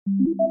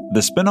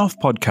The Spin-Off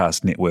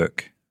Podcast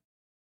Network.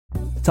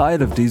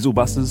 Tired of diesel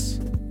buses?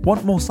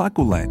 Want more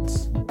cycle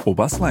lanes or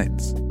bus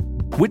lanes?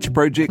 Which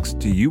projects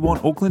do you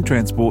want Auckland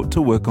Transport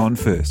to work on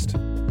first?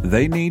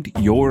 They need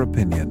your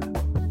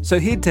opinion. So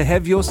head to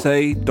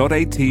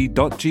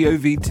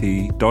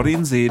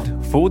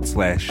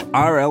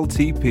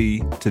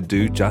haveyourSay.at.govt.nz/RLTP to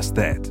do just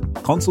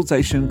that.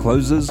 Consultation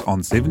closes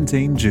on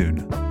 17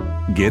 June.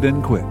 Get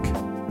in quick.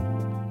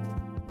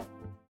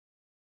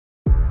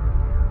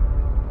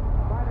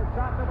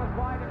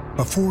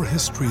 Before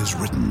history is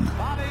written,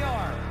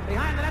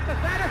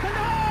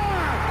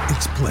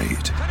 it's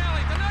played.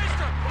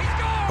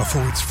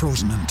 Before it's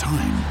frozen in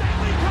time,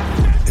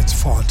 it's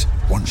fought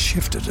one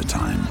shift at a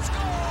time.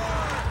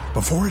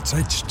 Before it's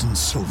etched in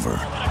silver,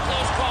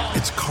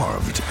 it's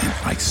carved in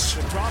ice.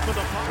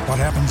 What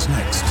happens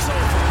next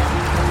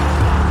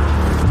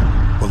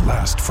will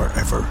last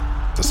forever.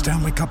 The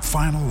Stanley Cup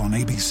Final on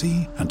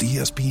ABC and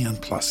ESPN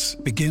Plus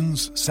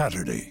begins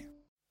Saturday.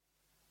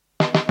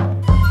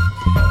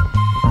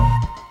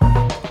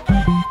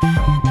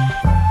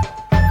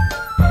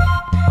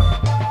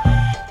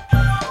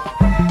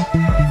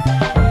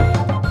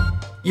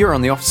 You're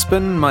on the Off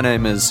Spin. My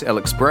name is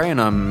Alex Bray, and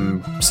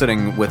I'm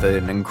sitting with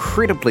an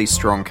incredibly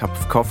strong cup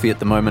of coffee at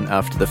the moment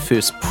after the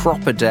first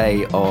proper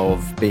day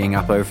of being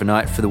up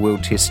overnight for the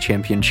World Test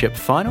Championship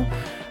final.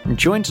 I'm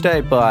joined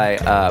today by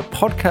a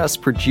podcast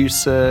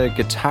producer,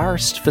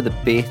 guitarist for the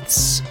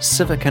Beths,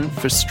 civic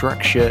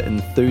infrastructure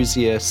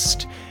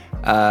enthusiast,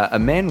 a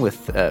man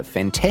with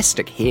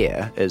fantastic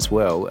hair as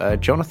well,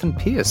 Jonathan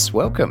Pearce.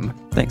 Welcome.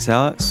 Thanks,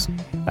 Alex.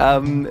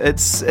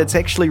 It's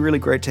actually really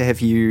great to have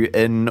you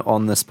in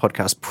on this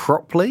podcast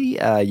properly.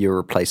 You're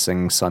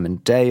replacing Simon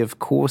Day, of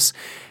course,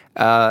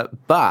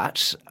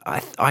 but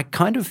I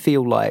kind of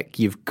feel like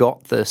you've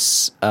got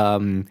this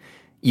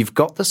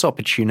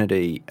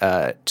opportunity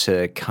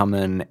to come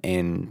in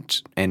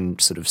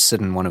and sort of sit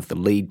in one of the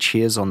lead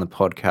chairs on the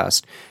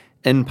podcast,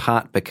 in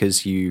part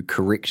because you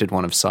corrected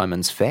one of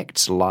Simon's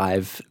facts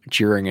live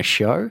during a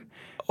show.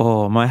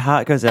 Oh, my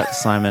heart goes out to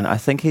Simon. I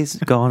think he's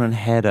gone and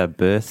had a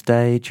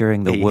birthday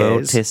during the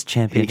World Test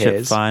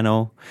Championship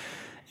final.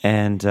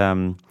 And,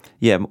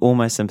 all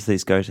my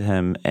sympathies go to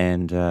him.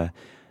 And, I'll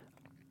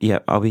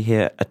be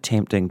here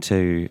attempting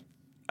to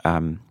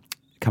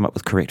come up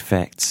with correct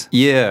facts.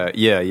 Yeah.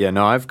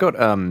 No, I've got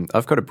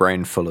a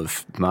brain full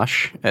of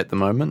mush at the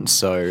moment,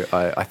 so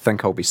I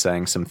think I'll be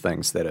saying some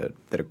things that are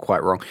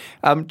quite wrong.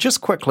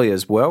 Just quickly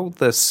as well,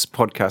 this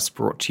podcast is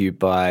brought to you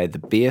by the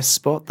Beer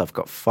Spot. They've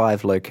got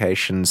 5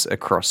 locations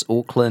across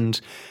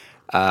Auckland.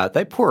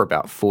 They pour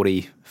about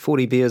 40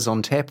 beers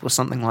on tap or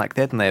something like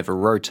that, and they have a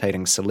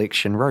rotating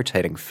selection,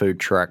 rotating food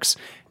trucks.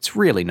 It's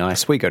really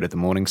nice. We go to the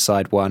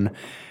Morningside one.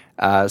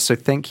 So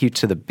thank you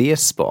to the Beer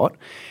Spot.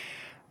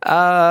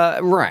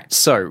 Right.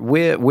 So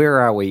where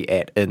are we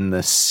at in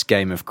this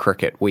game of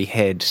cricket? We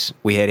had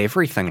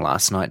everything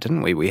last night,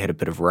 didn't we? We had a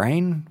bit of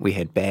rain. We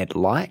had bad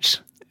light.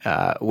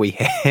 We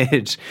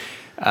had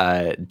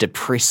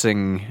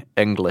depressing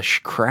English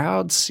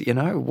crowds. You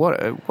know,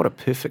 what a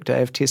perfect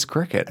day of Test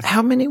cricket.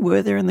 How many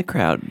were there in the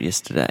crowd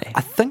yesterday?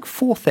 I think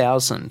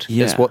 4,000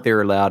 is what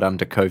they're allowed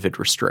under COVID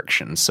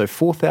restrictions. So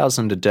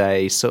 4,000 a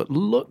day. So it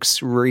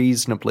looks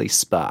reasonably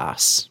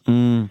sparse.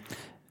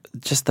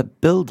 Just the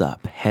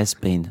build-up has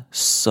been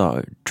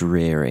so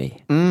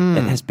dreary.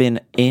 It has been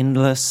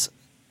endless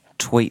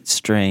tweet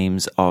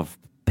streams of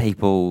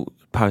people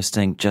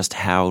posting just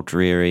how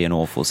dreary and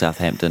awful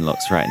Southampton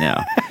looks right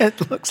now.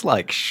 It looks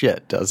like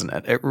shit, doesn't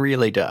it? It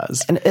really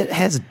does. And it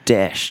has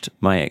dashed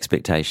my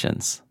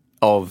expectations.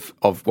 Of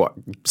what?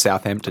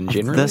 Southampton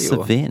generally? This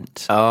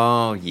event.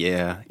 Oh,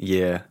 yeah.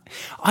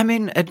 I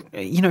mean,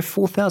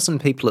 4,000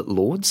 people at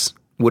Lord's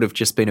would have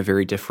just been a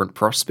very different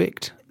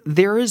prospect.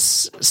 There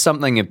is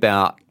something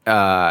about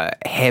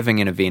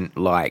having an event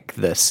like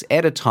this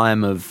at a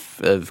time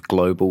of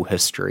global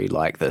history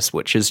like this,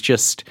 which is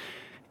just,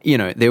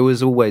 there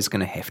was always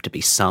going to have to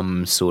be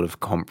some sort of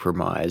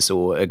compromise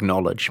or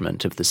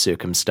acknowledgement of the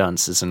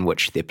circumstances in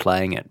which they're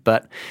playing it.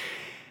 But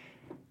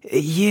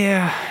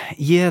yeah,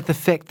 the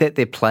fact that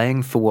they're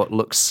playing for what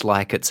looks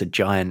like it's a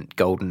giant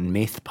golden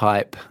meth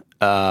pipe,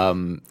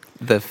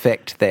 the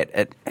fact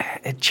that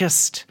it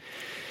just...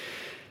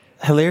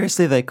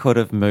 Hilariously, they could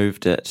have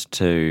moved it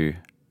to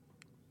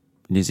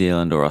New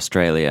Zealand or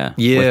Australia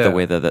with the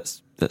weather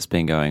that's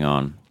been going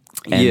on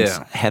and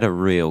had a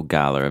real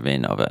gala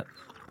event of it.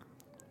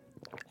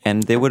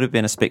 And there would have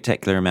been a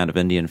spectacular amount of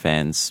Indian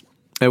fans.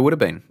 It would have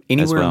been.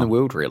 Anywhere in the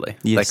world, really.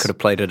 Yes. They could have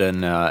played it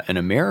in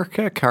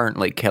America.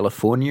 Currently,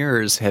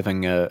 California is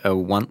having a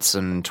once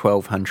in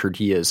 1,200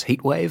 years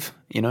heat wave.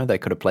 They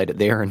could have played it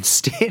there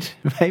instead,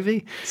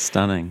 maybe.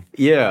 Stunning.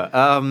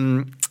 Yeah.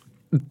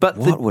 But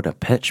what would a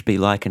pitch be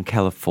like in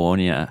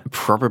California?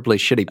 Probably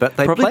shitty, but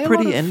they probably play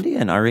pretty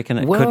Indian. I reckon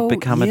it could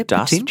become a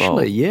dust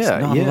bowl. Yeah,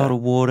 not a lot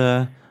of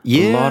water,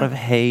 a lot of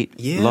heat,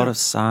 a lot of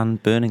sun,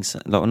 burning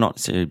sun. Not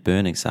necessarily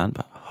burning sun,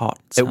 but hot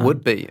sun. It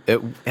would be.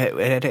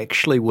 It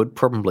actually would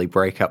probably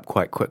break up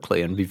quite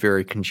quickly and be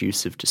very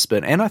conducive to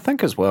spin. And I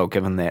think as well,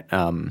 given that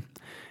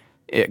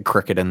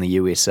cricket in the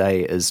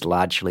USA is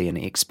largely an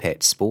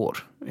expat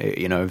sport.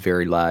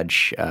 Very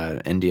large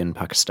Indian,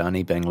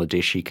 Pakistani,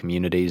 Bangladeshi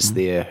communities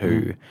there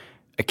who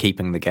are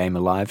keeping the game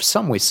alive.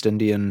 Some West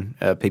Indian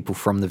people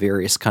from the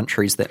various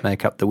countries that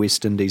make up the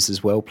West Indies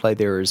as well play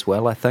there as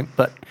well, I think.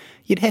 But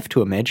you'd have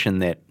to imagine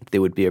that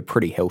there would be a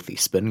pretty healthy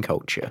spin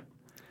culture.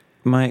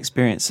 My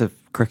experience of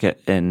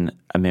cricket in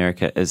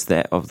America is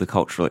that of the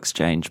cultural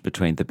exchange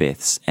between the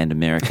Beths and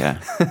America,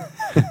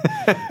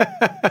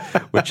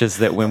 which is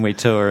that when we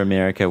tour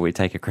America, we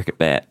take a cricket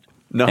bat.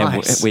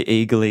 Nice. And we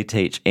eagerly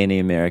teach any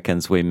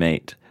Americans we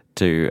meet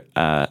to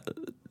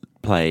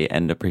play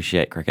and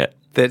appreciate cricket.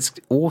 That's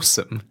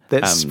awesome.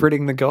 That's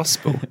spreading the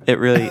gospel. It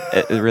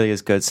really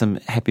is good. Some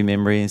happy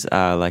memories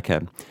are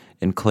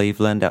in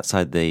Cleveland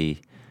outside the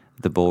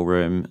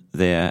ballroom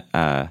there,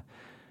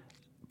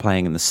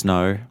 playing in the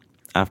snow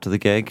after the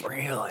gig.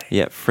 Really?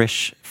 Yeah,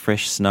 fresh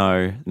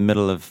snow,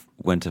 middle of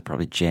winter,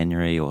 probably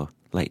January or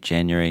late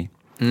January.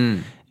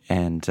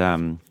 And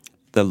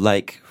the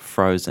lake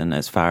frozen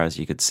as far as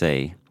you could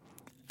see.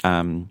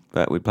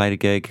 But we played a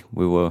gig.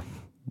 We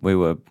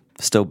were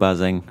still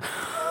buzzing.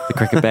 The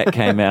cricket bat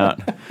came out.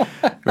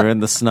 We were in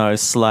the snow,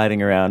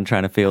 sliding around,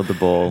 trying to field the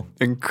ball.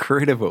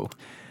 Incredible.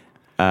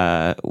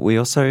 We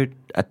also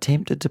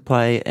attempted to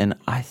play in,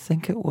 I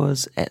think it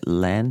was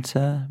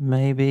Atlanta,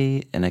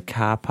 maybe, in a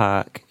car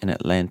park in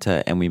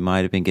Atlanta, and we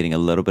might have been getting a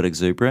little bit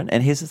exuberant.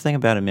 And here's the thing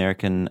about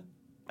American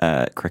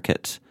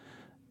cricket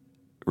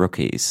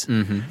rookies.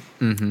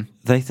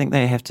 They think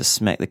they have to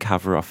smack the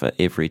cover off it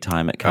every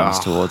time it comes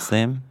towards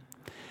them.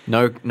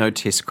 No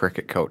test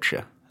cricket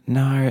culture.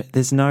 No,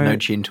 there's no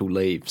gentle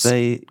leaves.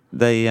 They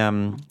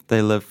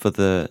live for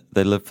the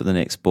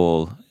next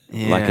ball.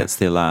 Yeah. Like it's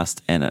their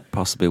last, and it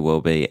possibly will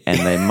be. And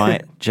they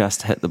might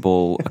just hit the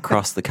ball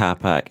across the car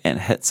park and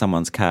hit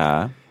someone's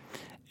car,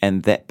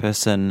 and that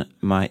person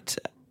might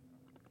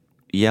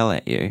yell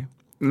at you.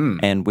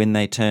 And when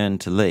they turn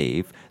to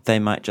leave, they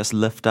might just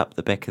lift up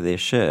the back of their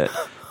shirt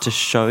to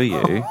show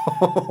you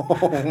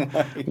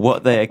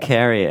what they are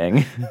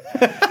carrying,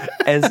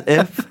 as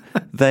if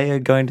they are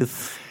going to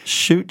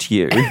shoot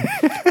you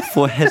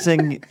for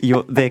hitting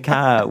their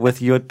car with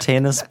your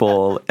tennis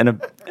ball in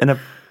a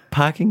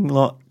parking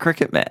lot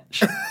cricket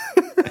match.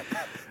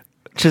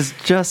 Which is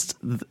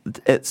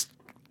it's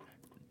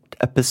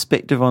a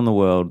perspective on the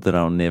world that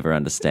I'll never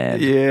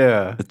understand.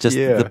 Yeah. It's just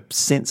the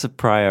sense of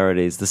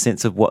priorities, the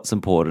sense of what's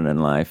important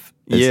in life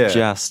is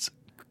just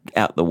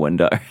out the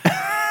window.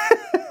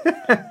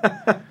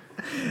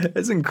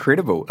 It's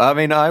incredible. I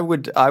mean, I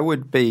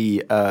would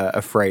be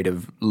afraid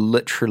of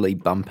literally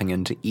bumping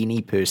into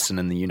any person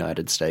in the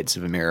United States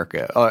of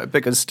America,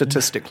 because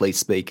statistically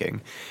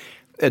speaking,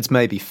 it's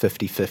maybe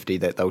 50-50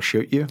 that they'll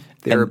shoot you,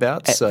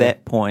 thereabouts. At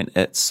that point,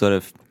 it's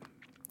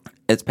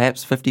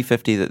perhaps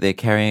 50-50 that they're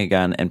carrying a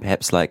gun, and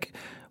perhaps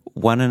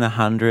 1 in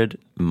 100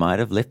 might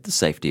have left the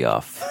safety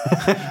off.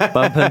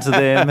 Bump into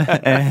them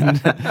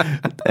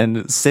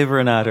and sever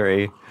an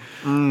artery.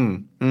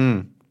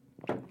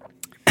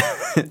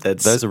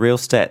 Those are real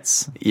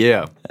stats.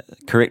 Yeah.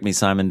 Correct me,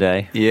 Simon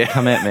Day. Yeah.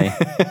 Come at me.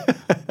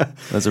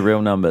 Those are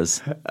real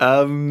numbers.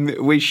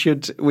 We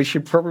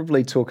should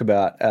probably talk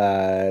about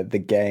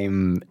the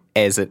game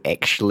as it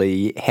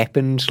actually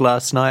happened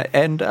last night.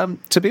 And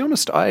to be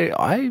honest,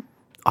 I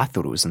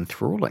thought it was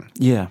enthralling.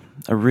 Yeah,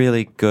 a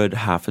really good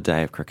half a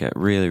day of cricket.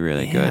 Really,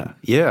 really good.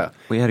 Yeah.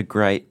 We had a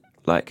great,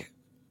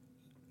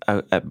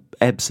 a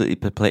absolutely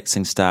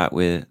perplexing start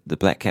where the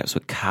Black Caps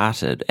were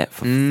carted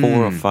for 4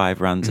 or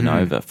 5 runs and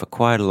over for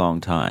quite a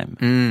long time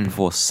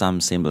before some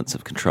semblance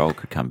of control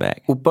could come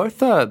back. Well, both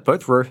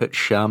Rohit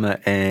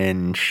Sharma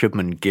and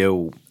Shubman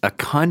Gill are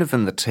kind of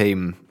in the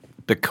team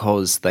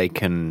because they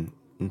can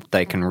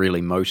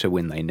really motor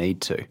when they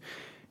need to.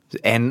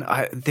 And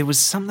there was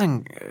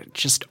something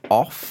just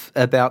off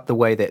about the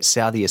way that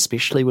Southee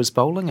especially was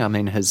bowling. I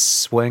mean, his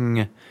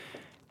swing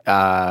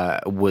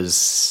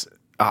was...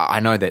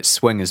 I know that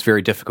swing is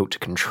very difficult to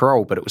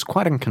control, but it was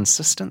quite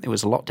inconsistent. There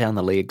was a lot down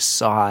the leg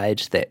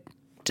side that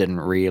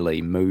didn't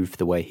really move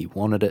the way he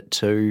wanted it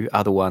to.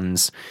 Other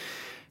ones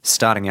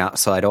starting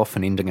outside off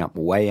and ending up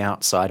way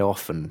outside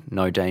off, and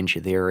no danger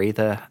there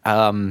either.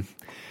 It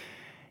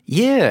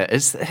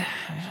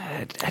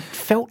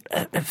felt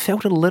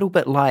a little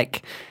bit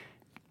like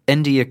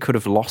India could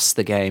have lost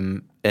the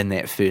game in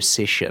that first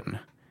session,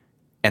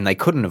 and they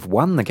couldn't have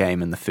won the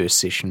game in the first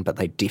session, but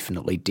they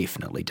definitely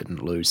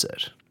didn't lose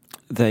it.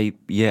 They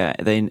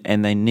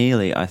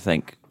nearly, I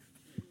think,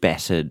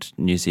 battered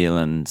New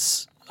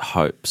Zealand's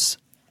hopes.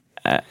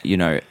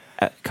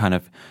 Kind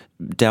of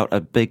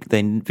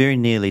they very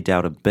nearly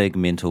dealt a big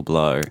mental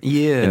blow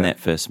in that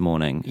first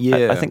morning.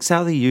 Yeah. I think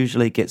Southee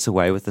usually gets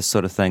away with this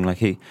sort of thing.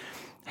 He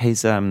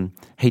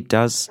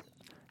does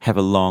have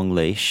a long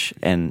leash,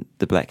 and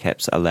the Black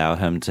Caps allow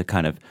him to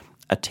kind of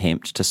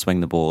attempt to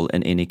swing the ball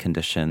in any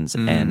conditions.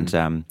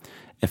 And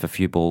if a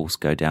few balls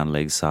go down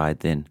leg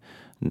side, then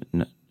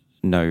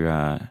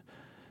no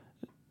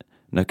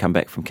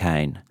comeback from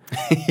Kane.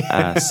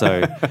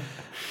 So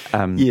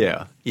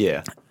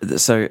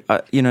this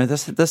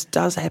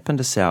does happen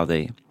to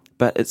Southee,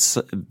 but it's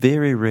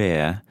very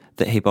rare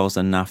that he bowls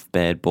enough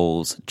bad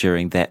balls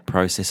during that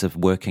process of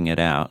working it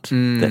out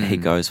that he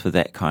goes for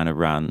that kind of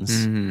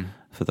runs,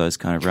 for those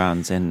kind of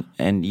runs. And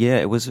yeah,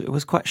 it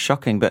was quite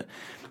shocking, but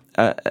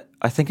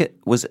I think it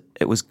was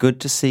good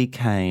to see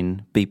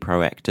Kane be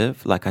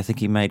proactive. Like, I think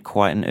he made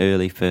quite an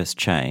early first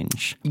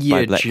change.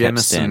 Yeah, by Black Cap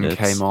Jamieson standards.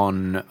 came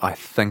on, I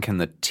think, in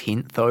the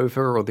 10th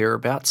over or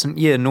thereabouts. And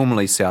yeah,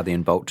 normally Southee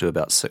and Bolt do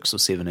about 6 or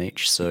 7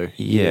 each. So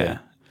Yeah.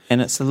 And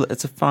it's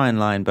a fine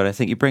line, but I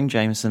think you bring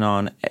Jamieson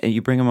on,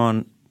 you bring him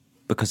on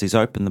because he's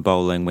opened the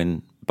bowling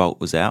when Bolt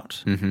was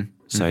out. Mm-hmm.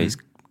 So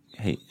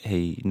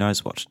he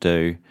knows what to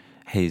do.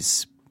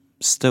 He's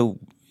still,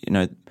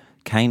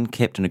 Kane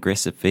kept an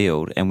aggressive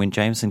field, and when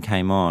Jamieson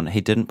came on,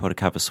 he didn't put a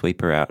cover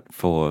sweeper out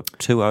for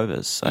 2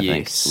 overs, I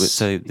think.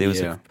 So there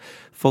was a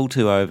full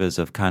 2 overs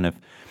of kind of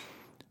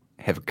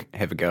have a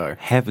go.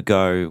 Have a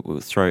go,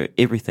 we'll throw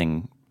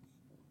everything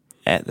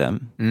at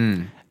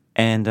them.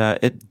 And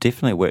it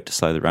definitely worked to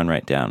slow the run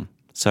rate down.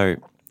 So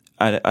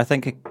I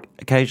think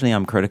occasionally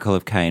I'm critical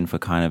of Kane for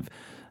kind of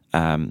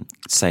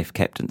safe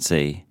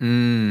captaincy,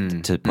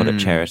 to put it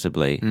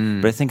charitably.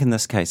 But I think in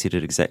this case he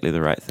did exactly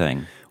the right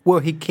thing. Well,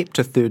 he kept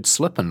a third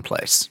slip in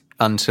place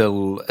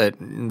until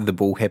the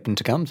ball happened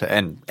to come to,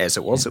 and as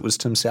it was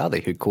Tim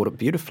Southee who caught it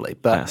beautifully.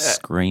 But a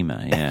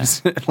screamer, yeah.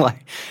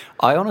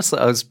 I honestly,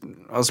 I was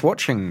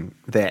watching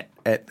that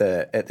at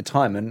the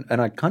time,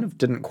 and I kind of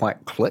didn't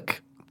quite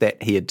click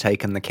that he had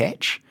taken the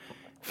catch.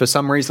 For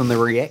some reason, the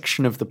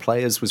reaction of the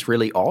players was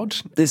really odd.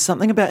 There's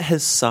something about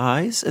his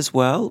size as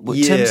well.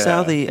 Tim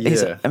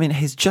Southee,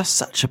 he's just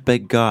such a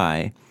big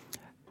guy,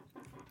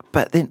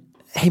 but then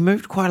he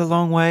moved quite a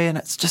long way, and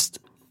it's just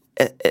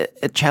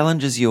it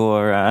challenges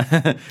your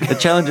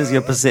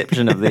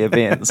perception of the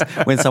events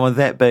when someone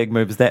that big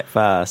moves that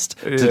fast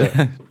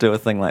to do a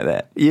thing like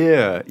that.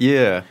 Yeah,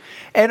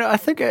 and I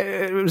think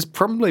it was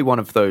probably one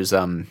of those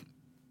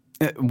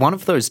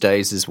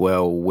days as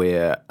well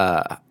where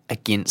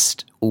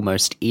against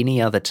almost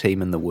any other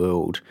team in the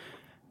world,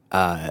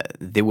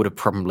 there would have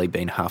probably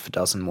been half a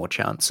dozen more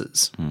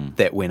chances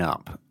that went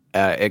up.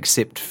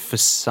 Except for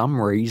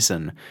some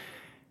reason,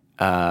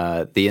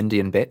 the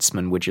Indian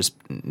batsmen were just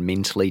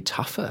mentally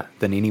tougher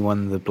than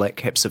anyone the Black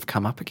Caps have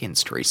come up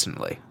against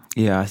recently.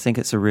 Yeah, I think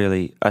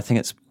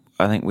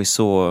we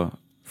saw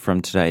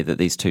from today that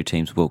these two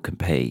teams will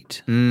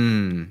compete.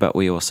 But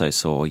we also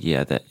saw,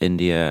 that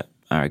India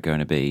are going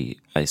to be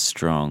a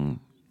strong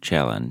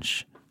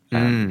challenge.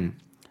 I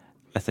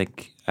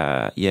think,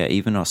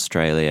 even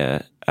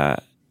Australia,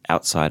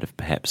 outside of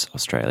perhaps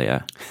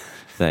Australia,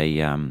 they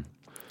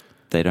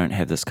don't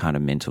have this kind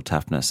of mental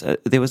toughness.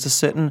 There was a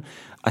certain,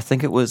 I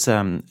think it was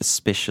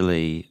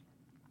especially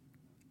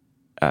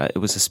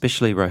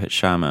Rohit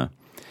Sharma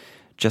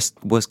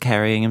just was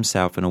carrying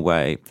himself in a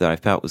way that I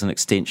felt was an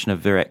extension of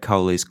Virat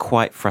Kohli's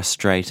quite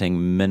frustrating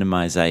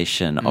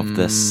minimisation of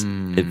this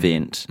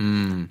event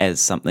as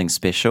something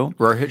special.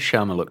 Rohit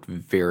Sharma looked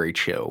very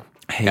chill.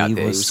 He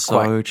was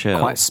so chill.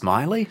 Quite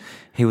smiley.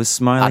 He was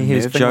smiley. He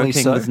was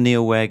joking with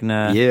Neil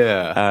Wagner.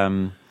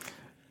 Yeah.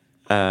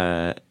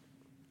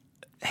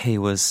 He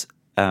was,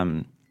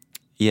 it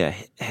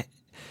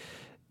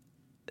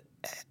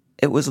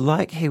was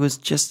like he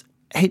just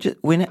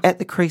when at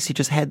the crease he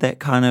just had that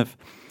kind of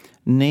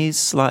knees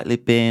slightly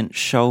bent,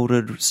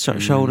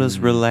 shoulders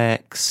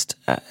relaxed.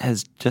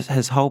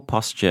 His whole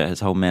posture,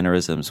 his whole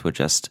mannerisms were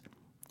just,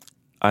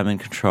 I'm in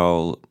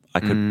control. I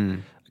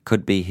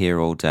could be here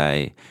all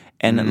day,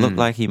 and it looked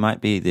like he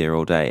might be there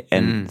all day.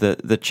 And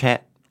the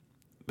chat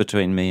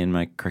between me and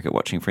my cricket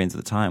watching friends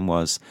at the time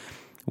was,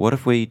 what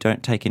if we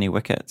don't take any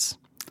wickets?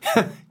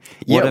 What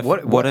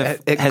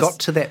if it got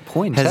to that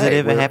point? Has it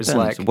ever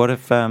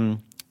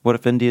happened? What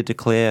if India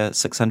declare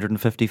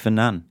 650 for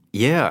none?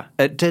 Yeah,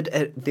 it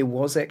did. There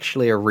was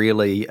actually a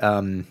really,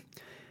 I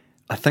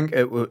think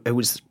it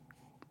was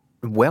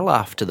well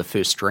after the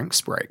first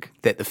drinks break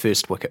that the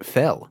first wicket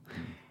fell,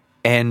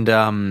 and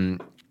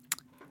that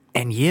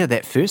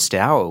first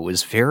hour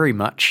was very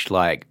much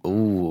like,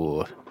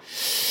 ooh,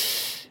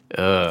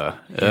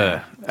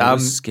 It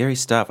was scary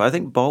stuff. I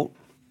think Bolt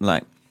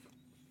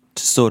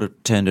sort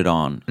of turned it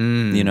on.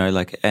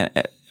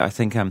 I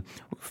think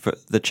for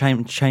the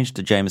change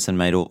to Jamieson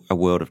made a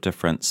world of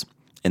difference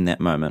in that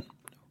moment.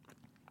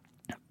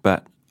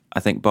 But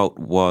I think Bolt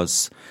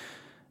was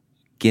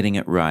getting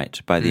it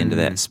right by the end of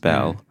that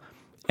spell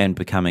and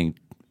becoming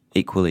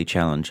equally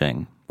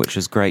challenging, which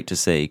was great to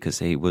see because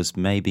he was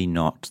maybe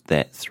not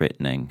that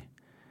threatening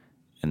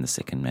in the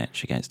second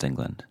match against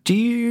England. Do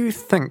you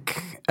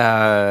think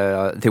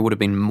there would have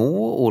been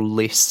more or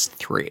less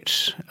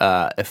threat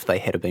if they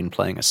had been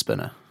playing a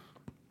spinner?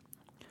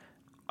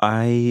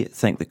 I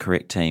think the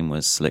correct team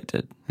was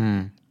selected.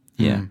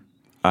 Yeah.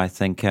 I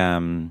think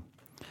I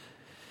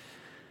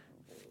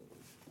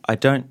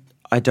don't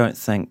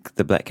think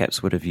the Black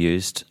Caps would have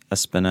used a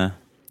spinner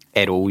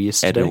at all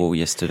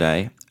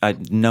yesterday.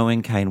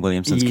 Knowing Kane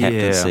Williamson's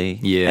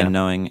captaincy and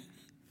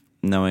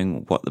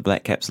knowing what the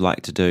Black Caps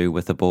like to do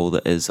with a ball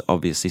that is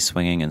obviously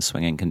swinging in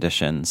swinging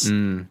conditions.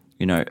 It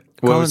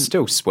was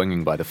still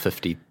swinging by the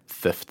 53rd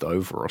fifth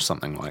over or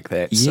something like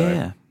that.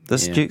 Yeah.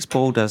 This Duke's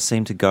ball does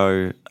seem to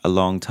go a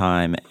long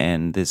time,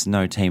 and there's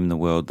no team in the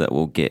world that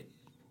will get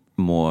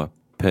more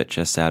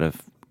purchase out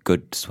of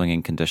good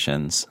swinging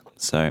conditions.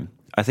 So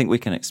I think we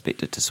can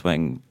expect it to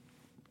swing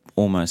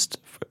almost,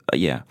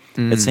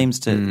 It seems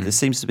to there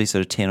seems to be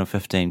sort of 10 or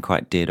 15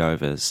 quite dead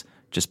overs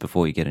just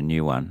before you get a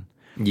new one.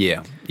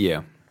 Yeah.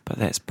 But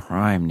that's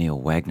prime Neil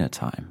Wagner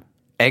time.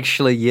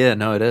 Actually, yeah,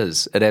 no, it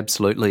is. It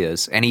absolutely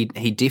is. And he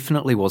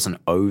definitely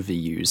wasn't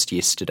overused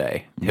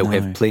yesterday. He'll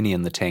have plenty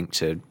in the tank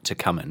to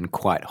come in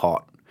quite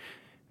hot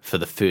for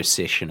the first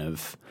session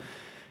of,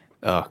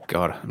 oh,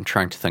 God, I'm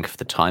trying to think of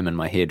the time in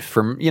my head.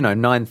 From,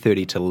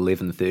 9:30 to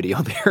 11:30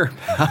 or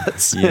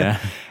thereabouts. Yeah.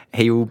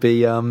 He will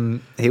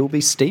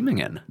be steaming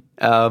in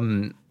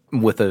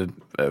with a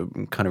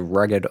kind of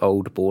rugged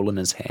old ball in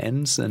his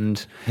hands.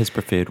 And his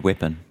preferred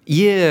weapon.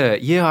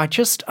 Yeah, I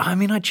just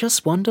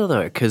wonder,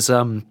 though, because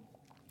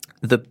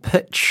the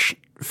pitch,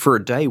 for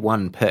a day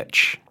one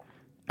pitch,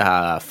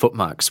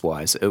 footmarks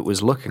wise, it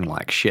was looking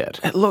like shit.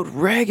 It looked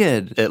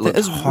ragged. It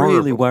looked horrible.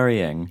 Really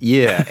worrying.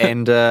 Yeah,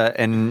 and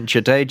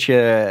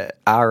Jadeja,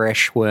 R.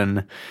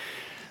 Ashwin,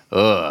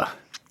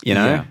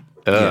 Yeah.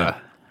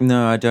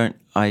 No, I don't.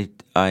 I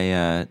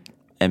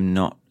am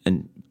not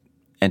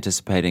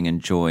anticipating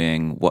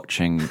enjoying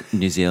watching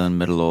New Zealand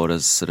middle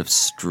orders sort of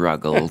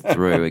struggle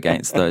through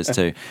against those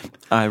two.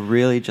 I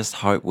really just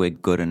hope we're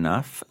good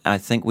enough. I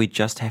think we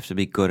just have to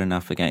be good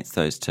enough against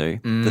those two.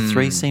 The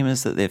three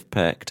seamers that they've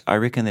picked, I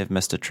reckon they've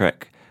missed a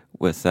trick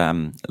with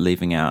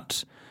leaving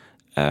out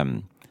the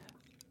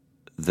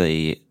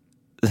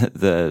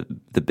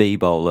B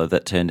bowler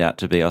that turned out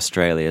to be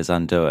Australia's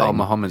undoing. Oh,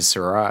 Mohammad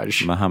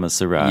Siraj.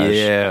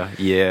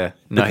 Yeah.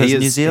 No, because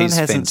New Zealand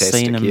hasn't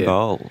seen him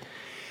bowl.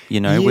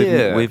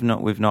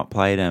 We've not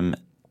played him.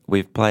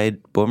 We've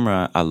played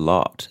Bumrah a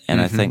lot, and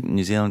I think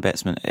New Zealand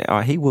batsman,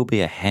 he will be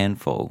a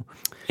handful.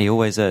 He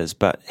always is,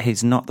 but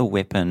he's not the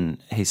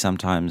weapon he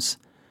sometimes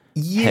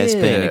has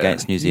been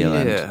against New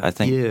Zealand. I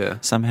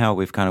think somehow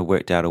we've kind of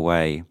worked out a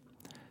way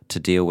to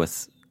deal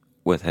with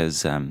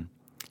his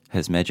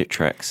magic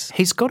tricks.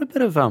 He's got a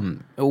bit of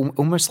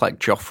almost like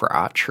Jofra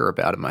Archer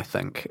about him, I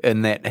think,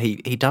 in that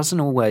he doesn't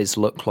always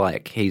look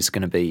like he's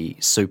going to be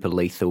super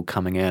lethal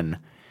coming in.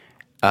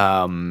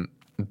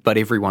 But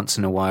every once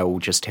in a while we'll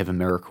just have a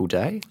miracle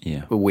day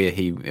where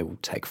it will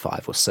take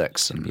 5 or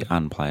 6 and be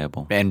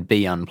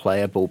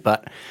unplayable.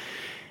 But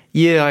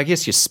yeah, I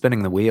guess you're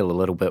spinning the wheel a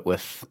little bit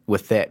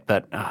with that.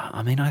 But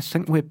I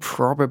think we're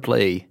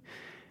probably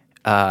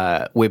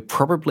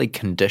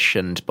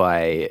conditioned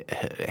by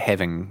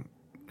having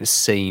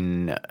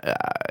seen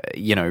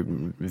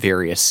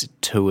various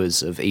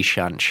tours of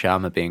Ishant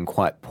Sharma being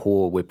quite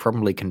poor. We're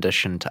probably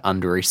conditioned to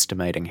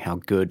underestimating how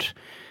good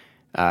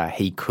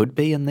he could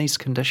be in these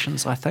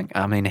conditions, I think.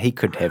 He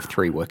could have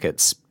 3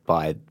 wickets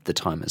by the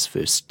time his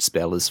first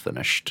spell is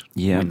finished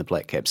when the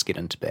Black Caps get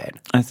into bat.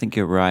 I think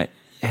you're right.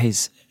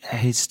 He's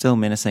still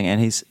menacing, and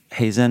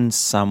he's in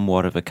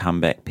somewhat of a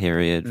comeback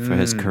period for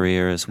his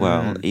career as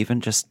well.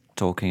 Even just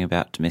talking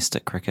about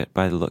domestic cricket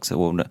by the looks of,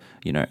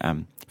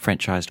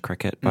 franchised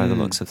cricket by the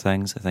looks of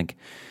things, I think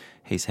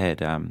he's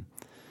had a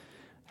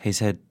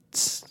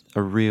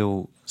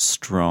real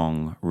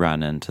strong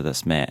run into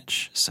this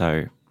match.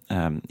 So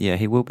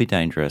he will be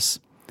dangerous.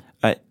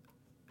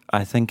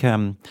 I think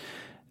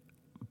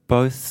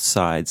both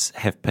sides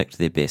have picked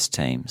their best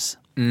teams,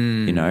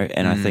 and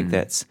I think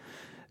that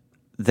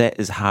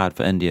is hard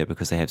for India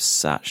because they have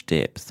such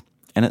depth,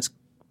 and it's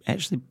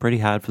actually pretty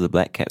hard for the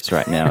Black Caps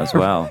right now as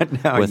well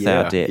with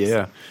our depth.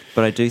 Yeah.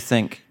 But I do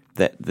think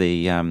that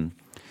the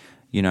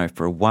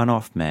for a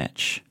one-off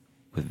match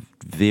with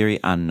very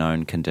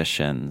unknown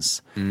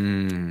conditions,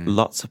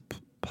 lots of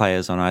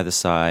players on either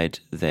side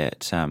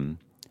that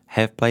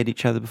have played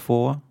each other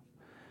before.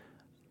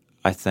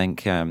 I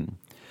think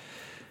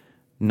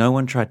no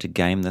one tried to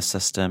game the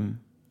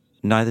system.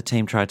 Neither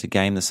team tried to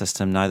game the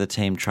system. Neither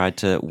team tried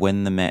to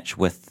win the match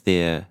with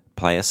their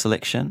player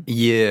selection.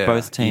 Yeah,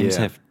 both teams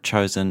have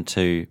chosen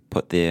to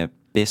put their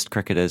best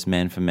cricketers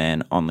man for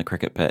man on the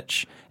cricket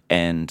pitch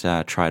and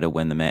try to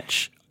win the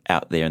match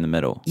out there in the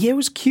middle. Yeah, it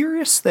was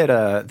curious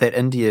that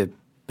India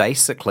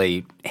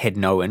basically had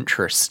no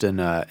interest in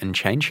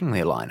changing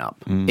their lineup,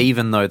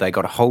 even though they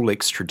got a whole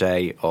extra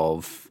day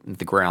of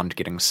the ground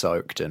getting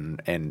soaked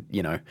and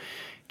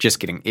just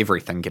getting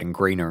everything getting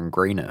greener and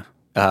greener.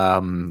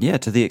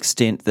 To the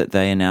extent that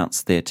they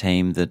announced their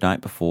team the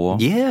night before,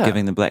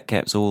 giving the Black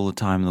Caps all the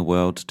time in the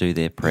world to do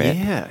their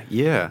prep.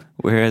 Yeah.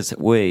 Whereas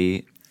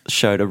we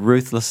showed a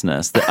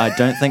ruthlessness that I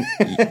don't think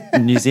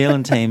New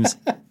Zealand teams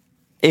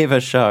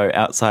ever show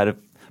outside of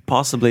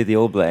possibly the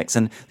All Blacks.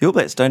 And the All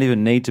Blacks don't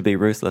even need to be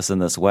ruthless in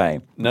this way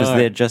because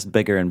they're just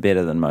bigger and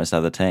better than most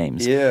other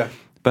teams. Yeah.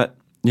 But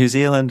New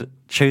Zealand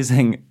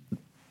choosing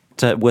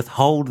to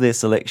withhold their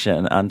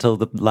selection until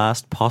the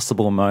last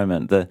possible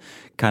moment, the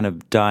kind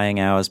of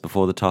dying hours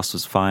before the toss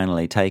was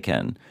finally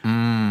taken.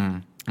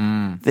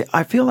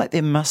 I feel like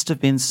there must have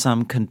been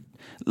some...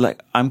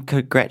 I'm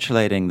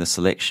congratulating the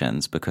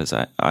selections because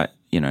I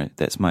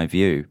that's my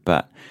view,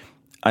 but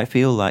I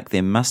feel like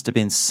there must have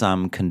been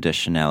some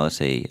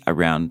conditionality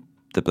around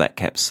the Black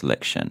Caps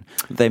selection.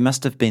 They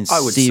must have been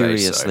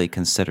seriously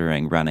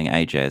considering running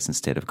AJs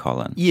instead of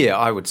Colin. Yeah,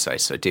 I would say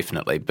so,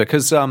 definitely.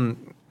 Because, I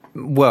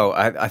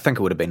think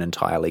it would have been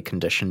entirely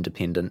condition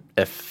dependent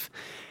if,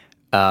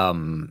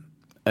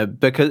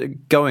 because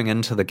going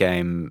into the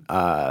game,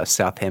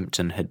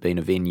 Southampton had been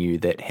a venue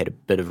that had a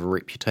bit of a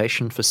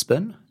reputation for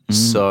spin.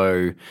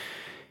 So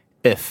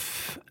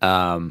if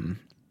that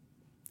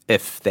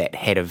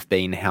had have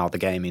been how the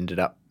game ended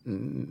up,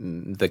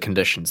 the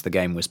conditions the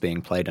game was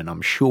being played in,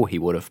 I'm sure he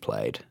would have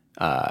played,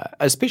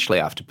 especially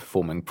after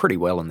performing pretty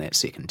well in that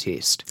second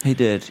test. He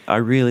did. I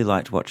really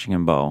liked watching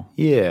him bowl.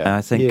 Yeah, and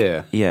I think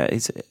it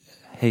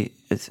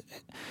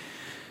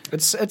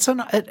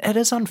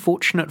is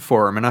unfortunate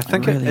for him, and I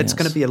think it's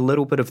going to be a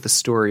little bit of the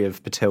story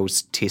of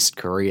Patel's Test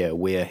career,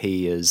 where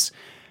he is.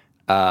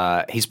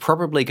 He's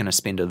probably going to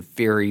spend a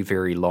very,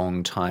 very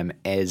long time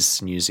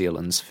as New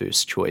Zealand's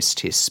first choice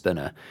Test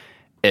spinner.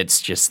 It's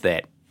just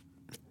that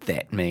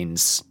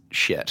means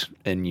shit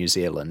in New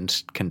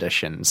Zealand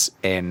conditions,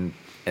 and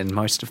in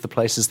most of the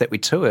places that we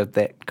tour,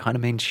 that kind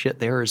of means shit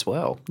there as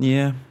well.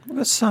 Yeah,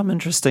 there's some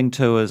interesting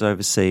tours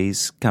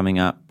overseas coming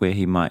up where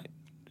he might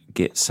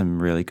get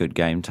some really good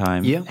game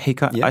time. Yeah,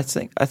 I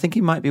think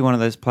he might be one of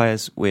those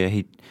players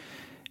where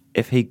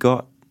if he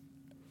got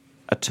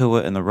a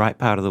tour in the right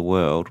part of the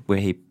world where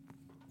he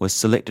was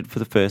selected for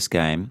the first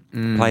game,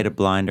 played a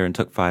blinder and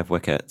took 5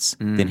 wickets,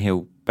 then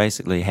he'll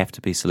basically have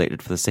to be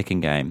selected for the second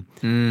game.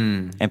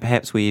 And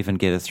perhaps we even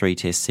get a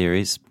 3-test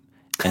series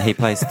and he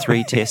plays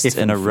 3 tests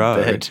in a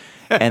row.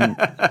 And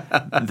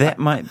that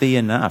might be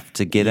enough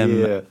to get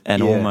him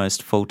an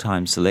almost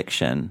full-time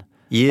selection.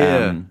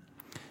 Yeah.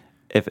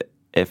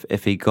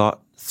 If he got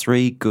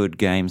 3 good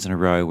games in a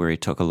row where he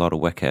took a lot of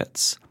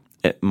wickets,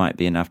 it might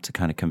be enough to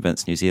kind of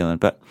convince New Zealand.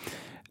 But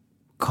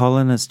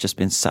Colin has just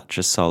been such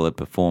a solid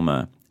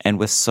performer, and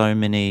with so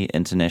many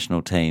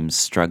international teams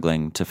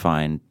struggling to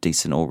find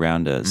decent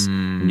all-rounders,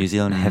 New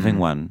Zealand having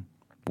one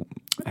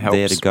helps.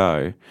 There to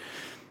go,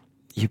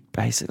 you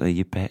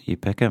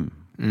pick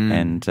him.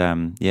 And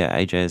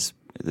AJ's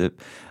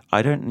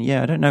I don't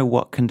know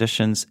what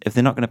conditions, if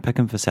they're not going to pick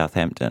him for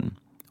Southampton,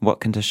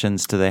 what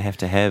conditions do they have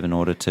to have in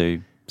order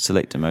to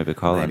select him over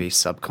Colin? Maybe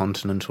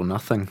subcontinent or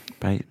nothing.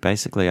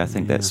 Basically, I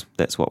think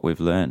that's what we've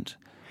learned.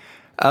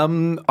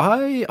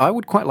 I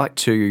would quite like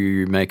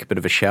to make a bit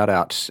of a shout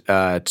out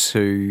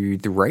to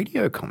the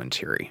radio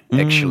commentary,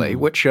 actually,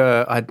 which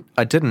I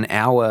did an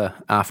hour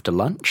after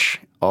lunch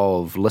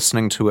of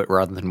listening to it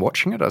rather than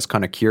watching it. I was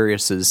kind of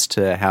curious as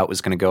to how it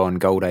was going to go on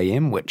Gold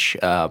AM, which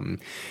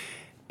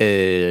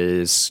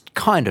is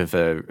kind of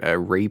a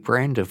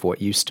rebrand of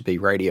what used to be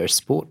Radio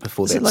Sport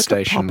before that station was. Is it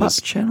like a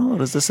pop-up channel, or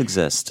does this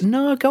exist?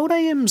 No, Gold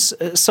AM's.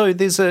 So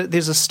there's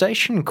a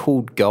station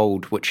called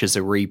Gold, which is a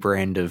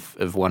rebrand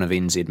of one of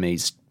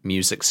NZME's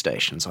music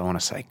stations. I want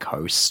to say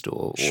Coast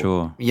or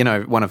sure,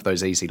 one of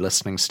those easy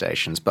listening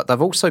stations. But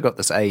they've also got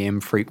this AM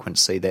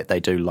frequency that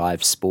they do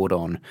live sport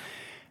on.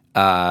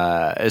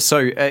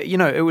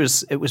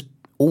 It was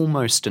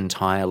almost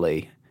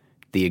entirely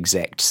the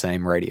exact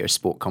same Radio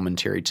Sport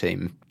commentary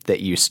team that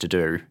used to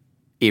do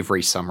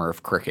every summer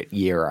of cricket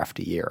year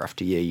after year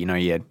after year. You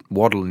had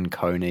Waddle and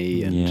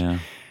Coney and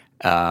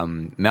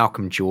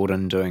Malcolm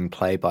Jordan doing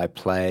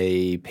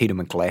play-by-play, Peter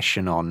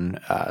McGlashan on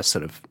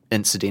sort of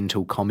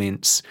incidental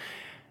comments.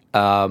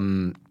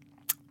 It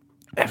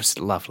was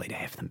lovely to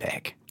have them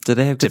back. Did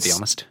they have to be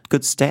honest,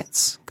 good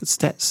stats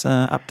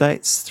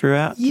updates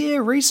throughout? Yeah,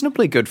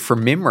 reasonably good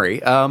from memory.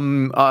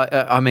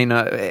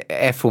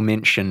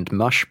 Aforementioned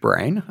mush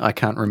brain. I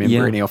can't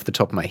remember any off the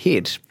top of my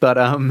head, but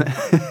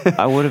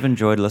I would have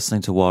enjoyed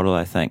listening to Waddle,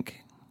 I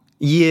think.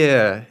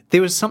 Yeah,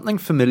 there was something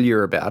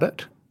familiar about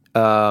it.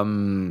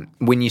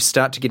 When you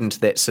start to get into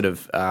that sort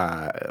of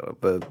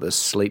the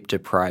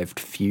sleep-deprived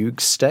fugue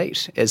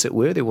state, as it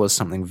were, there was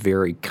something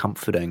very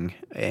comforting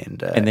and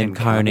then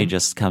Coney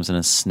just comes in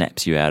and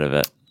snaps you out of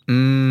it.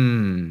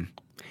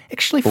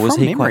 Actually, or was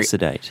from he memory, quite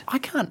sedate? I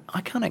can't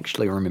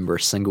actually remember a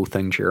single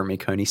thing Jeremy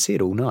Coney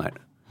said all night.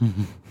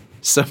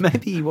 So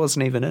maybe he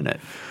wasn't even in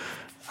it.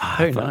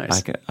 Who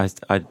knows?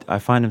 I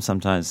find him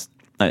sometimes.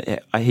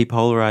 He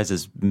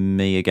polarizes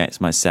me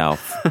against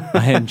myself.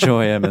 I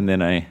enjoy him, and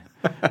then I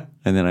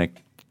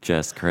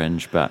just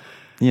cringe. But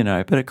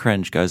a bit of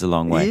cringe goes a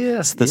long way.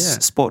 Yes,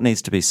 sport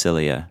needs to be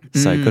sillier.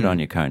 So good on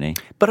you, Coney.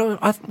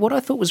 But what I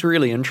thought was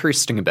really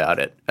interesting about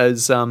it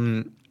is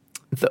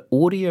the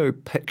audio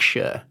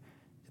picture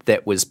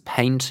that was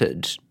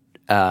painted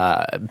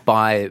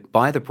by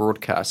the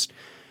broadcast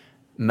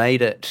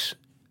made it.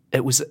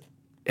 It was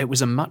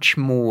a much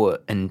more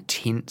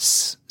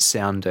intense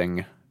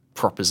sounding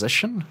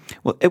proposition.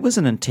 Well, it was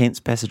an intense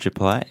passage of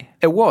play.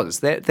 It was.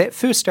 That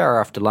first hour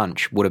after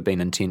lunch would have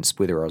been intense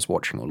whether I was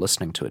watching or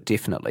listening to it,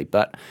 definitely.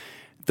 But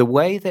the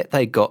way that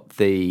they got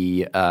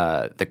the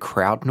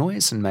crowd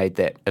noise and made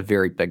that a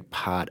very big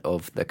part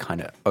of the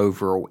kind of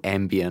overall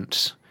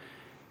ambient,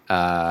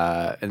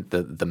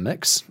 the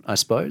mix, I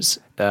suppose,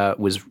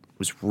 was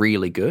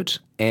really good.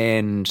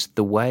 And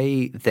the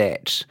way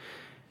that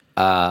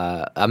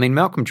I mean,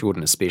 Malcolm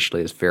Jordan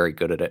especially is very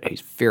good at it.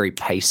 He's very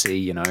pacey,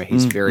 you know.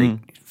 He's very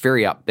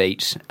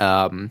upbeat.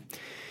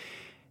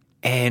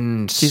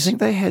 And do you think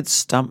they had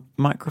stump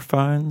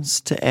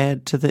microphones to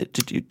add to the?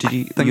 Did you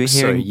hearing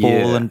so,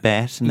 ball and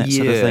bat and that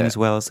sort of thing as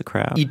well as the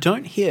crowd? You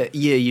don't hear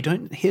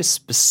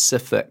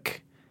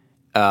specific.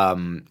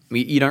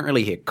 You don't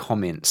really hear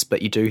comments,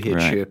 but you do hear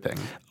chirping.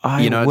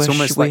 I wish it's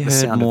almost like the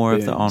sound more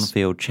of the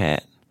on-field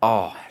chat.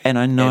 Oh, and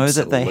I know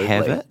absolutely. that they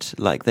have it,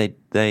 like they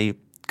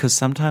because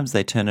sometimes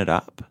they turn it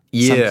up.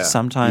 Yeah,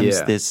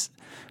 sometimes there's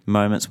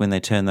moments when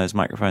they turn those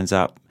microphones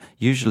up.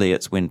 Usually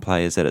it's when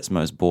play is at its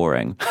most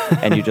boring,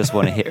 and you just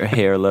want to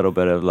hear a little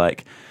bit of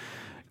like,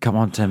 "Come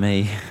on,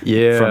 Timmy,"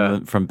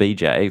 from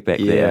BJ back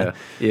there.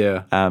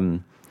 Yeah.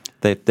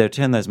 They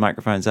turn those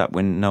microphones up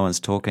when no one's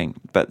talking,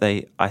 but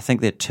I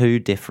think they're too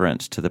different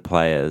to the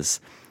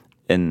players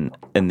in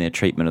their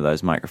treatment of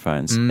those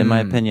microphones. In my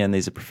opinion,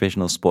 these are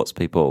professional sports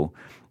people.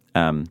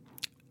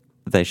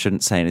 They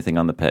shouldn't say anything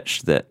on the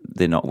pitch that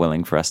they're not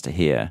willing for us to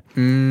hear,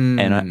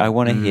 and I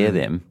want to hear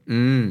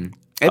them.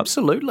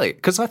 Absolutely,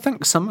 because I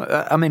think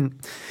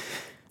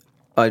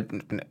I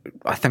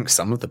think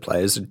some of the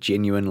players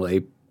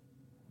genuinely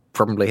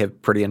probably have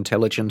pretty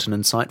intelligent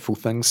and insightful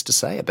things to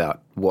say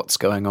about what's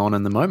going on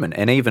in the moment,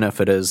 and even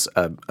if it is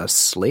a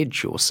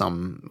sledge or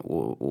some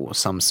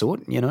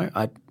sort, you know,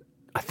 I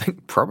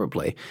think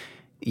probably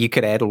you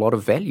could add a lot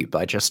of value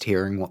by just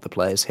hearing what the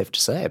players have to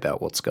say about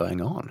what's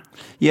going on.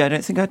 Yeah, I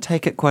don't think I'd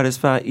take it quite as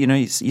far. You know,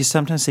 you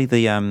sometimes see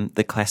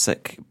the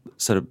classic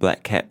sort of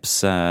Black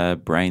Caps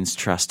brains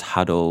trust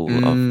huddle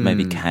of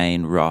maybe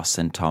Kane, Ross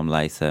and Tom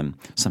Latham,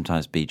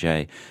 sometimes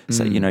BJ.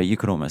 So, you know, you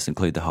could almost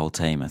include the whole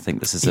team. I think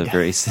this is a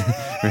very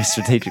very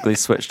strategically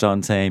switched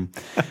on team.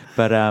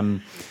 But I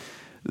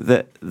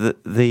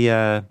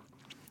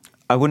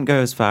wouldn't go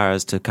as far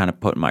as to kind of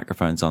put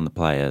microphones on the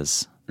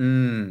players.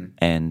 And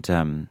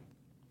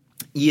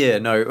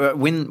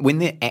when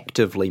they're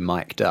actively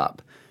mic'd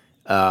up,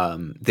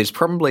 there's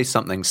probably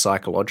something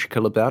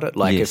psychological about it.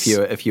 Like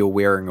if you're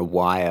wearing a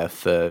wire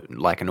for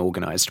like an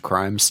organised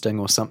crime sting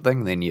or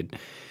something, then you'd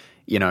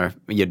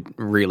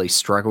really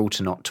struggle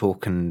to not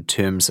talk in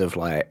terms of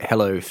like,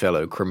 hello,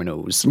 fellow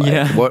criminals.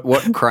 Like,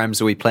 what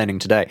crimes are we planning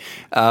today?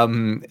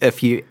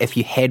 If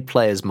you had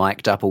players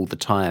mic'd up all the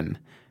time,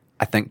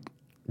 I think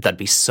they'd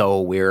be so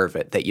aware of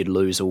it that you'd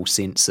lose all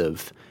sense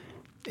of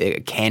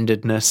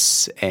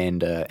candidness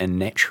and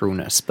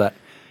naturalness. But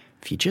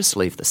if you just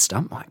leave the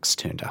stump mics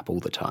turned up all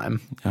the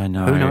time, I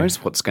know. Who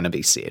knows what's going to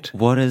be said?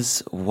 What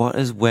is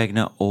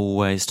Wagner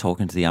always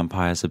talking to the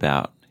umpires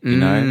about? You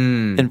know,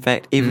 in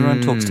fact,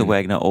 everyone talks to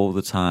Wagner all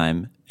the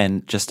time,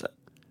 and just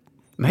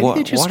maybe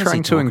they're just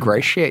trying to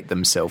ingratiate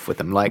themselves with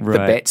him. Like the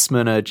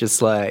batsmen are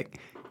just like,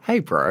 "Hey,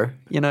 bro,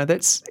 you know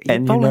you're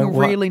bowling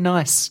really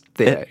nice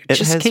there.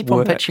 Just keep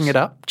on pitching it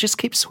up. Just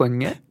keep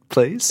swinging it,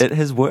 please." It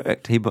has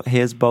worked. He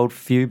has bowled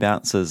few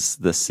bounces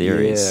this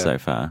series so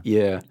far.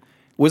 Yeah.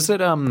 Was it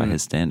by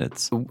his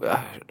standards?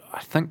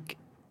 I think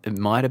it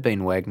might have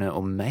been Wagner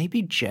or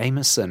maybe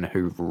Jameson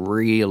who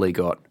really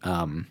got.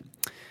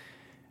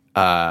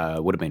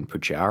 Would have been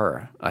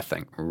Pujara. I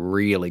think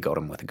really got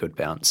him with a good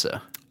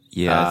bouncer.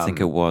 Yeah, I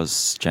think it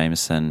was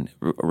Jameson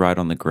right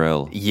on the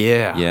grill.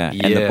 Yeah,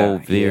 and the ball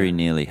very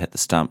nearly hit the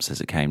stumps as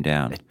it came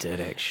down. It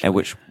did actually, and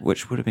which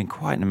would have been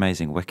quite an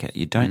amazing wicket.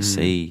 You don't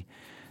see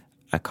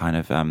a kind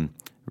of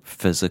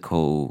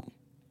physical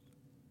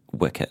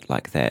wicket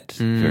like that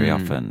very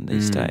often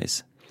these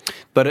days.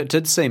 But it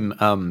did seem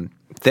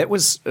that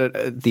was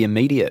the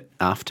immediate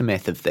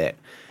aftermath of that.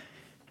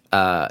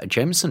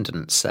 Jameson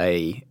didn't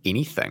say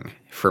anything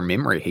from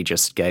memory. He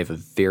just gave a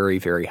very,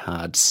 very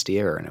hard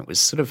stare, and it was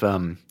sort of, I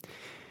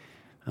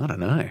don't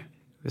know.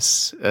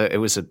 It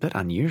was a bit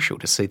unusual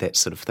to see that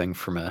sort of thing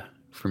from a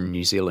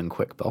New Zealand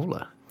quick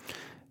bowler.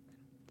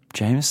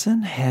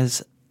 Jameson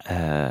has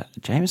a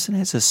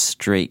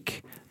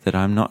streak that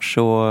I'm not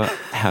sure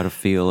how to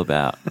feel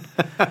about.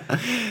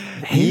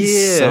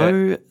 He's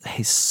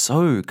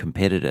so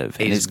competitive.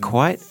 He's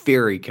quite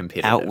very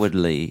competitive,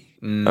 outwardly,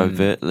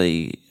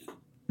 overtly,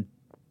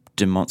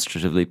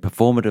 demonstratively,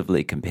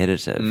 performatively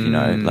competitive. You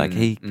know, like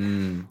he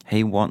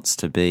wants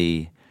to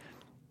be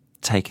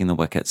taking the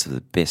wickets of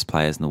the best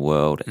players in the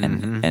world,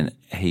 and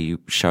he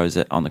shows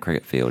it on the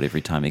cricket field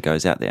every time he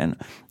goes out there. And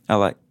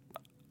I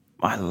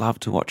love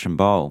to watch him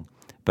bowl,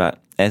 but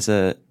as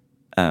a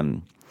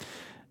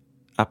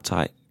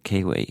uptight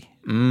Kiwi,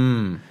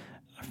 I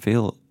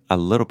feel a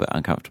little bit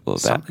uncomfortable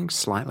about something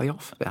slightly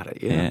off about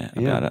it.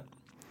 About it.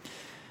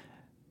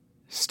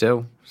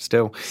 Still.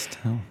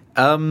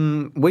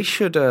 We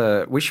should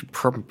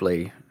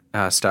probably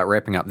start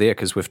wrapping up there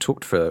because we've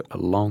talked for a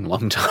long,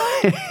 long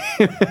time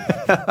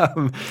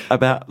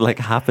about like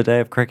half a day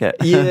of cricket.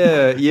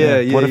 Yeah.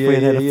 What if we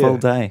had a full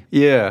day?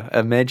 Yeah,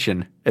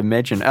 imagine.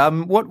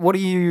 What are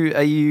you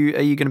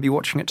going to be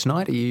watching it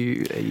tonight? Are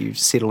you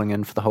settling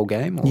in for the whole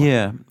game? Or?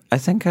 Yeah, I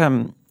think.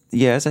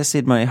 As I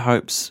said, my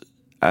hopes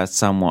are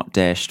somewhat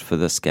dashed for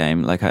this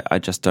game. Like I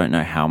just don't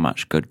know how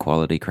much good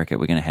quality cricket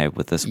we're going to have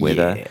with this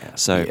weather.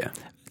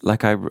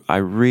 like I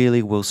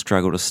really will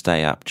struggle to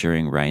stay up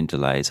during rain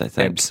delays, I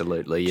think.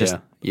 Absolutely,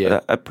 yeah.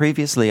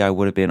 Previously, I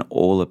would have been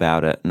all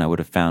about it and I would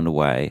have found a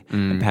way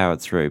and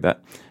powered through,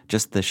 but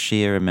just the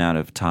sheer amount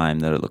of time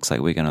that it looks like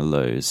we're going to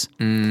lose.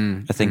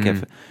 I think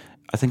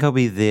I'll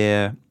be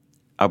there.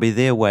 I'll be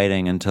there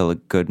waiting until a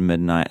good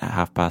midnight,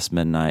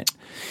 midnight.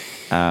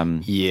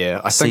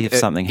 I see think if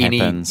something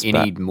happens.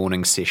 Any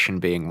morning session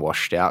being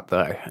washed out,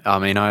 though. I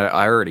mean,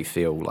 I already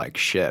feel like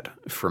shit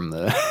from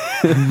the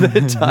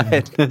the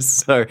tiredness.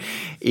 So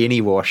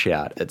any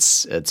washout,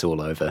 it's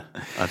all over.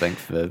 I think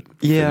for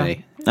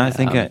me. I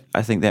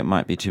think that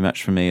might be too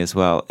much for me as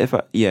well. If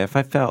I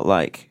felt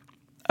like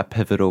a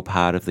pivotal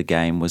part of the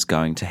game was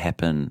going to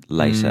happen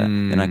later,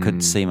 then I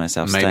could see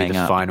myself staying up. Maybe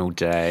the final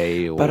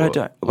day, or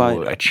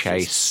a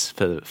chase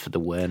for the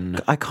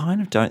win. I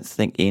kind of don't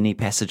think any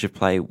passage of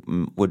play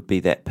would be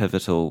that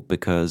pivotal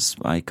because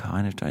I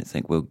kind of don't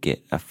think we'll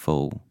get a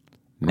full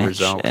match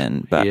result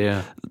in.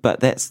 But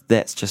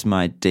that's just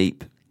my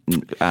deep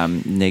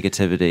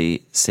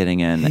negativity setting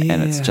in,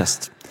 and it's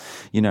just,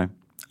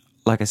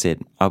 like I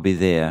said, I'll be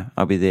there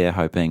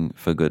hoping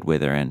for good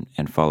weather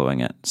and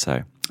following it.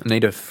 So I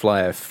need to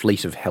fly a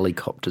fleet of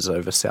helicopters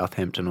over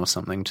Southampton or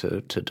something to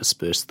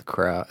disperse the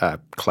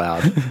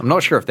cloud. I'm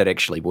not sure if that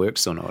actually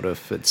works or not,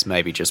 if it's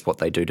maybe just what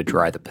they do to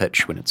dry the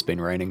pitch when it's been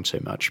raining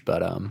too much.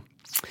 But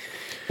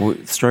we'll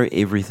throw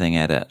everything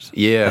at it.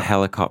 Yeah. The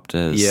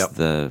helicopters,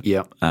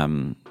 the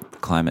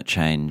climate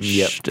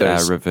change,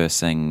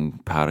 reversing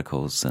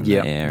particles in the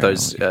air.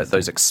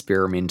 Those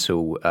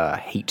experimental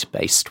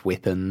heat-based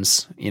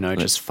weapons,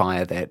 just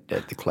fire that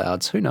at the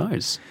clouds. Who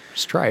knows?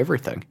 Just try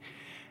everything.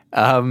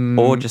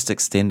 Or just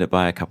extend it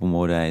by a couple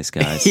more days,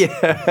 guys.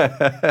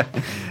 Yeah,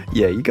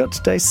 you got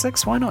to day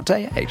 6. Why not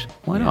day 8?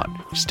 Why not?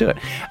 Just do it.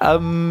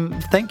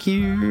 Thank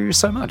you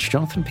so much,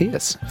 Jonathan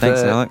Pearce.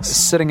 Thanks, Alex.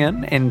 Sitting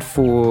in and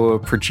for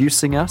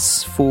producing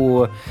us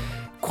for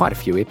quite a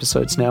few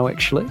episodes now,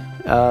 actually.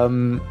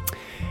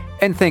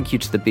 And thank you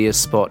to the Beer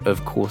Spot,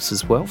 of course,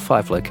 as well.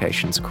 5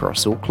 locations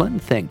across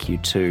Auckland. Thank you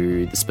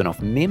to the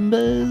Spin-Off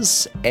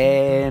members.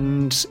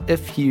 And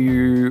if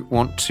you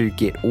want to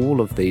get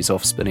all of these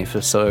Offspin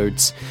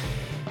episodes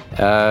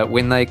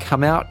when they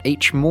come out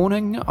each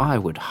morning, I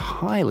would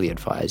highly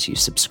advise you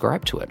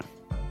subscribe to it.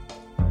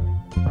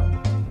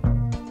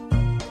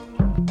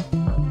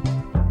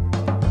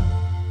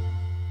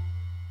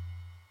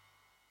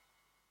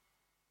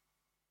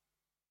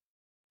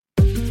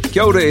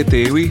 Kia ora e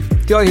te iwi,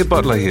 Te Aihe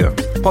Butler here,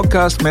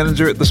 podcast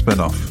manager at The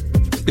Spin-Off.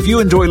 If you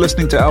enjoy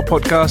listening to our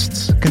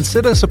podcasts,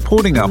 consider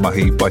supporting our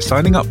mahi by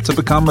signing up to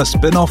become a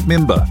Spin-Off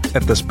member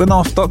at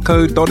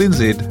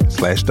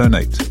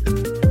thespinoff.co.nz/donate.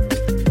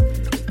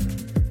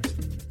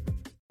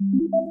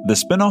 The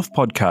Spin-Off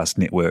Podcast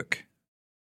Network.